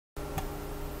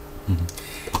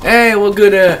Hey, well,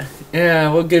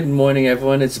 good morning,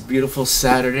 everyone. It's a beautiful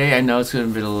Saturday. I know it's gonna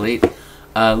be a late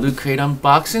LootCrate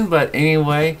unboxing, but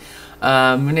anyway,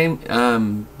 my name,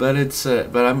 but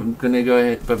I'm gonna go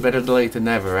ahead. But better late than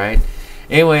never, right?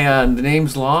 Anyway, the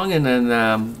name's Long, and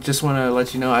then just want to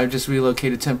let you know I've just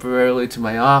relocated temporarily to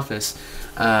my office,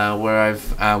 where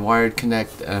I've wired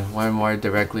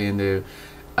directly into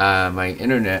my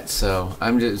internet. So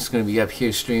I'm just gonna be up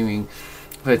here streaming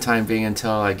for the time being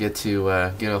until I get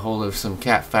to get a hold of some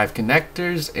Cat 5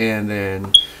 connectors, and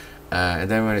then I'm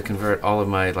going to convert all of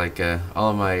my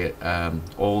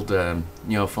old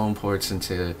phone ports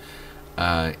into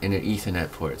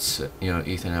Ethernet ports,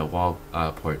 Ethernet wall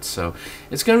ports. So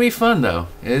it's gonna be fun though.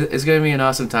 It's gonna be an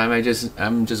awesome time.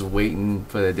 I'm just waiting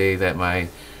for the day that my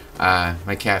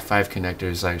my Cat 5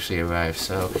 connectors actually arrive.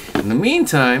 So in the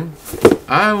meantime,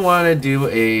 I want to do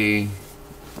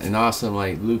an awesome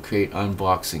LootCrate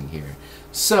unboxing here.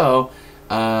 So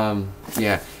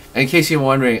yeah, in case you're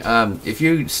wondering, if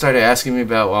you started asking me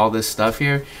about all this stuff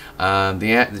here,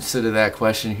 the answer to that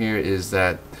question here is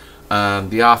that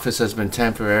the office has been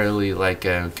temporarily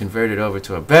converted over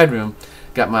to a bedroom.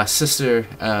 Got my sister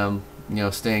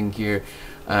staying here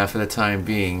for the time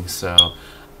being. So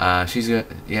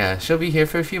she'll be here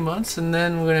for a few months, and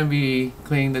then we're gonna be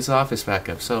cleaning this office back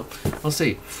up. So we'll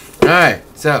see. Alright,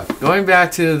 so going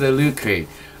back to the LootCrate.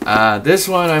 This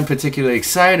one I'm particularly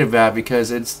excited about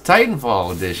because it's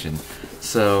Titanfall Edition.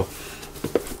 So,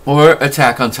 or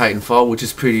Attack on Titanfall, which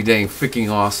is pretty dang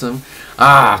freaking awesome.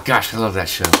 Ah, gosh, I love that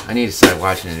show. I need to start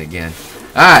watching it again.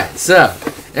 Alright, so,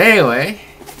 anyway.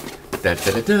 Look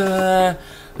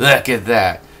at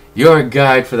that. Your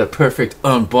guide for the perfect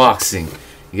unboxing.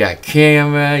 You got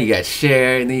camera, you got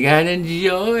share, and you got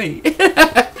enjoy.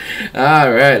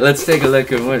 Alright, let's take a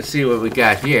look and see what we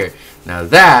got here. Now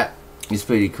that is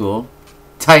pretty cool.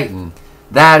 Titan.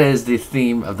 That is the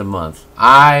theme of the month.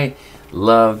 I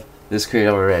love this crate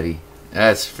already.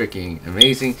 That's freaking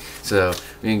amazing. So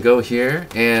we can go here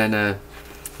and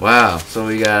wow. So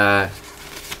we got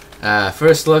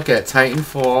first look at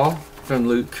Titanfall from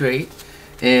LootCrate,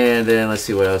 and then let's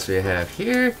see what else we have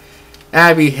here.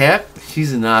 Abby Hep,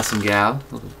 she's an awesome gal.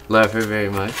 Love her very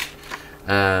much.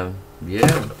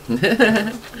 Yeah.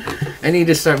 I need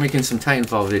to start making some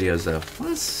Titanfall videos though.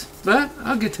 But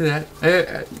I'll get to that.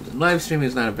 Live streaming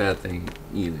is not a bad thing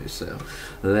either. So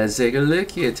let's take a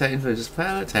look here. Titan vs.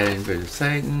 Pilot, Titan vs.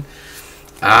 Titan.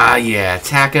 Ah, yeah,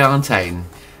 Attack on Titan.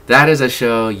 That is a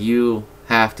show you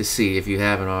have to see if you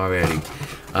haven't already.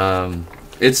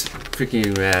 It's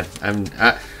freaking rad.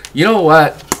 You know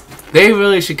what? They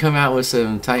really should come out with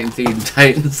some Titan-themed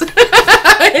Titans.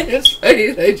 It's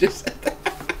funny they just said that.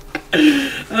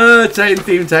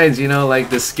 Titan-themed Titans, like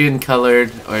the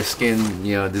skin-colored or skin,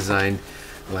 designed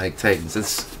like Titans.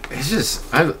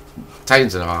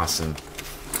 Titans are awesome.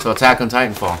 So Attack on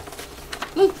Titanfall.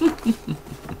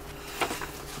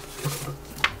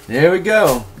 There we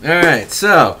go. Alright,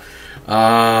 so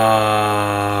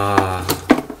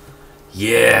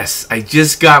yes, I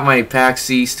just got my PAX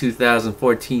East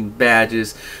 2014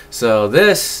 badges. So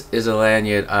this is a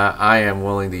lanyard I am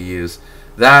willing to use.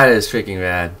 That is freaking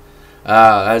rad.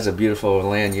 That is a beautiful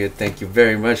lanyard. Thank you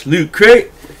very much,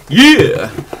 LootCrate.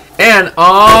 Yeah! And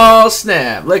oh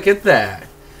snap, look at that.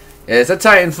 It's a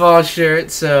Titanfall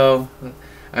shirt, so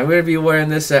I'm going to be wearing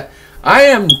this. I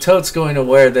am totes going to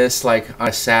wear this on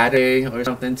a Saturday or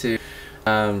something to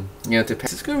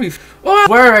PAX. It's going to be... Oh, I'm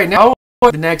wearing right now.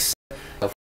 The next